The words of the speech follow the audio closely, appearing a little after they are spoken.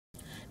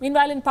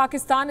Meanwhile, in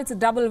Pakistan, it's a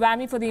double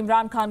whammy for the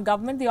Imran Khan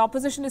government. The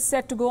opposition is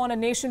set to go on a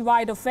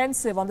nationwide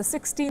offensive on the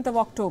 16th of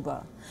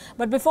October.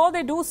 But before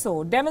they do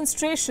so,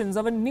 demonstrations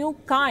of a new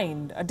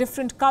kind, a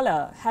different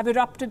color, have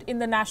erupted in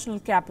the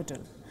national capital.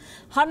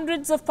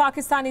 Hundreds of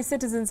Pakistani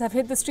citizens have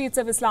hit the streets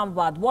of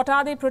Islamabad. What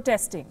are they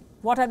protesting?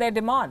 What are their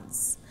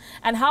demands?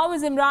 And how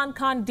is Imran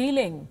Khan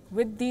dealing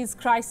with these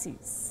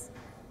crises?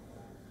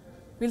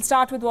 We'll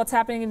start with what's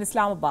happening in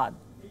Islamabad.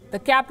 The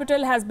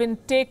capital has been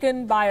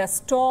taken by a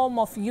storm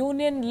of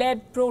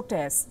union-led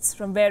protests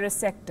from various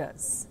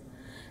sectors.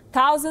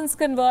 Thousands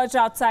converged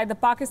outside the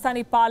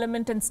Pakistani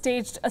parliament and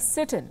staged a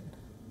sit-in.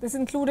 This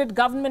included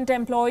government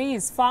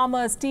employees,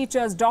 farmers,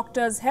 teachers,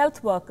 doctors,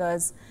 health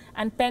workers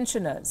and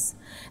pensioners.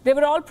 They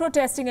were all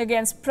protesting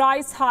against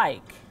price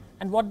hike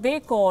and what they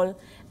call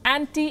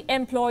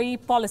anti-employee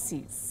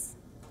policies.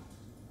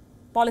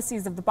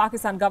 Policies of the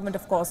Pakistan government,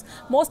 of course.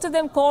 Most of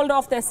them called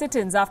off their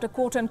sit-ins after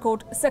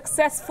quote-unquote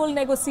successful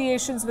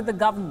negotiations with the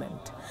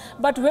government.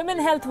 But women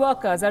health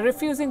workers are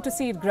refusing to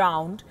cede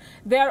ground.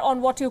 They are on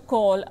what you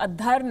call a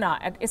dharna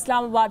at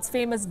Islamabad's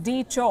famous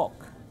D Chowk.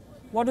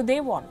 What do they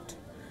want?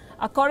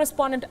 Our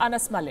correspondent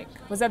Anas Malik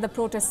was at the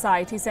protest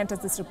site. He sent us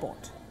this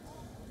report.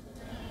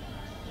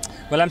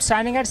 Well, I'm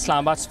standing at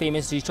Islamabad's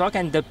famous D Chowk,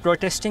 and the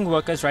protesting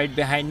workers right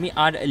behind me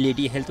are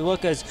lady health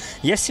workers.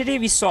 Yesterday,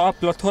 we saw a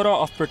plethora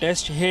of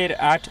protest here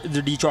at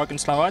the D Chowk in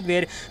Islamabad,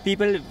 where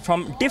people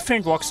from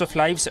different walks of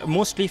lives,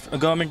 mostly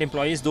government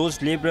employees, those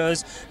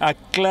laborers,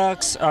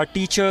 clerks,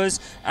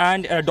 teachers,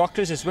 and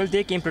doctors as well,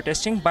 they came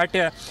protesting. But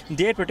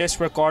their protests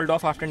were called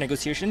off after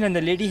negotiation. And the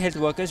lady health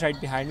workers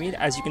right behind me,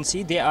 as you can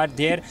see, they are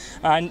there,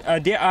 and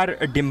they are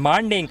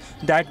demanding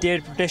that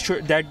their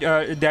protest that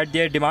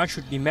their demand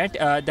should be met,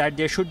 that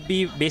there should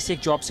be basic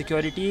job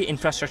security,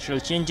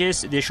 infrastructural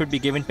changes. They should be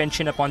given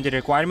pension upon the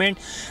requirement.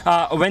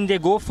 When they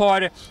go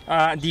for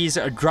these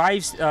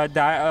drives,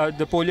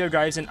 the polio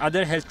drives and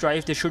other health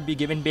drives, they should be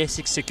given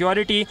basic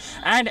security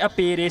and a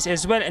pay raise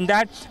as well, and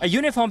that a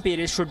uniform pay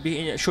raise should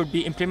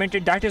be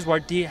implemented. That is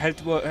what the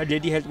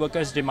lady health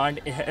workers demand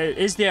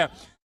is there.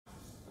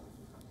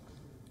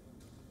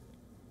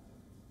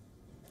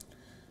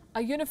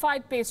 A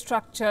unified pay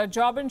structure,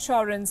 job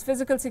insurance,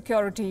 physical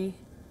security,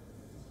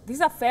 these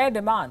are fair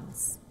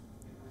demands,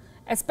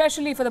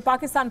 especially for the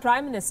Pakistan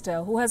Prime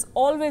Minister, who has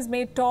always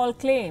made tall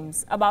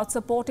claims about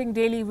supporting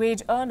daily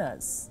wage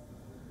earners.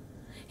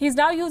 He is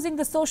now using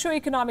the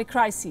socio-economic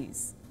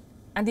crises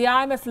and the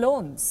IMF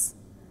loans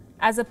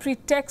as a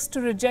pretext to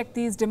reject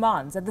these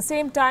demands. At the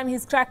same time, he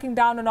is cracking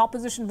down on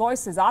opposition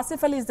voices.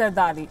 Asif Ali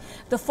Zardari,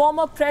 the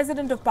former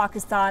president of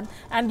Pakistan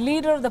and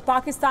leader of the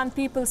Pakistan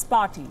People's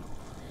Party,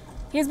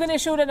 he has been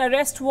issued an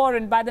arrest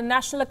warrant by the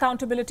National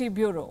Accountability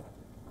Bureau,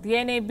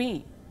 the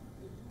NAB,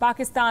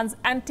 Pakistan's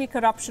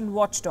anti-corruption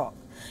watchdog.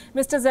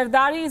 Mr.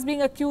 Zardari is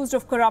being accused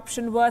of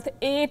corruption worth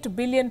 8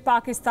 billion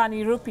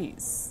Pakistani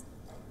rupees.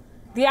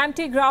 The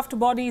anti-graft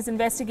body is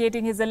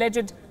investigating his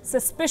alleged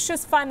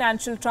suspicious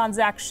financial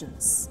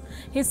transactions.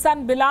 His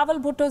son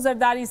Bilawal Bhutto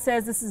Zardari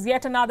says this is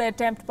yet another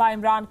attempt by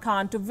Imran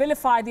Khan to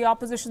vilify the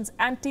opposition's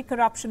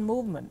anti-corruption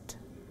movement.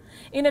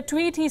 In a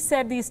tweet, he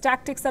said these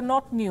tactics are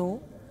not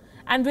new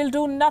and will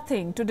do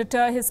nothing to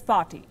deter his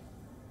party.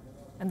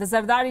 And the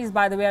Zardaris,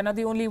 by the way, are not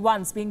the only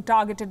ones being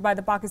targeted by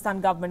the Pakistan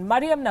government.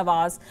 Maryam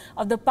Nawaz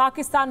of the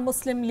Pakistan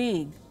Muslim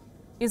League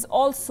is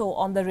also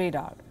on the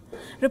radar.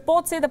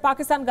 Reports say the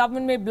Pakistan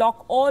government may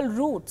block all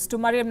routes to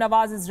Maryam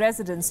Nawaz's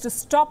residence to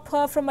stop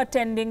her from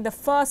attending the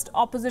first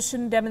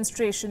opposition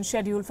demonstration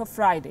scheduled for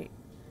Friday.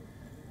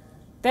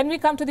 Then we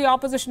come to the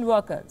opposition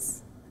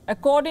workers.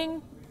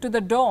 According to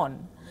the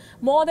Dawn,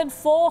 more than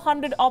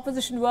 400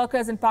 opposition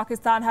workers in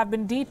Pakistan have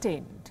been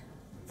detained.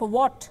 For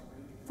what?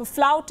 For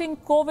flouting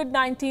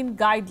COVID-19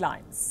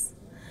 guidelines.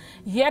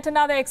 Yet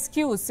another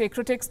excuse, say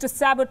critics, to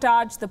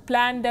sabotage the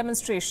planned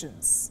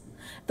demonstrations.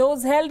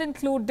 Those held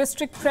include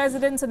district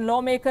presidents and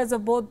lawmakers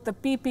of both the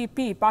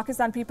PPP,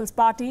 Pakistan People's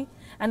Party,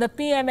 and the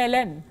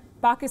PMLN,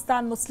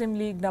 Pakistan Muslim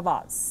League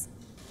Nawaz.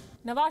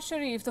 Nawaz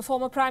Sharif, the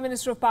former Prime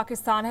Minister of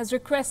Pakistan, has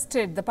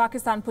requested the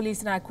Pakistan police,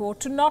 and I quote,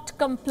 to not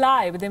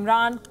comply with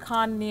Imran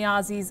Khan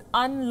Niazi's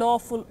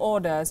unlawful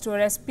orders to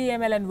arrest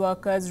PMLN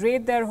workers,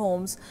 raid their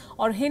homes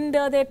or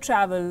hinder their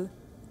travel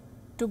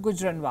to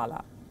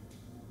Gujranwala.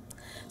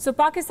 So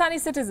Pakistani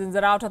citizens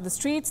are out of the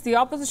streets. The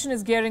opposition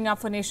is gearing up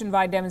for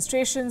nationwide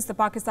demonstrations. The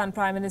Pakistan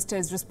Prime Minister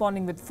is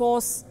responding with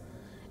force.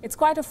 It's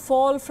quite a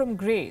fall from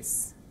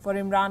grace for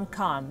Imran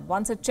Khan,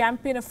 once a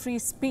champion of free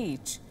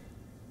speech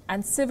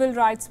and civil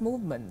rights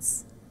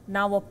movements,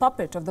 now a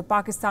puppet of the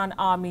Pakistan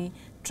army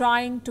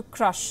trying to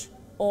crush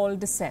all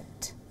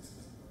dissent.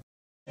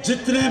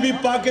 जितने भी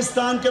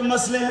पाकिस्तान के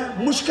मसले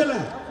हैं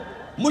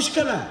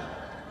मुश्किल हैं,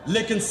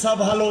 लेकिन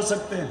सब हल हो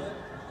सकते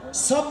हैं,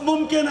 सब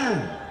मुमकिन है,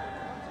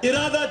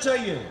 इरादा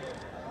चाहिए,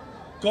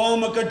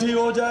 कौम इकट्ठी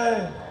हो जाए,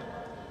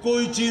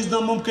 कोई चीज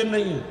नामुमकिन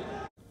नहीं है.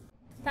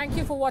 Thank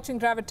you for watching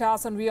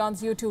Gravitas on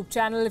WION's YouTube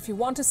channel. If you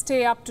want to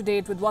stay up to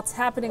date with what's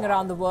happening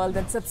around the world,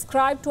 then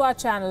subscribe to our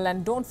channel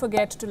and don't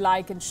forget to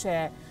like and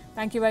share.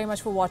 Thank you very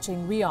much for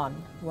watching WION.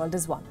 World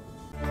is One.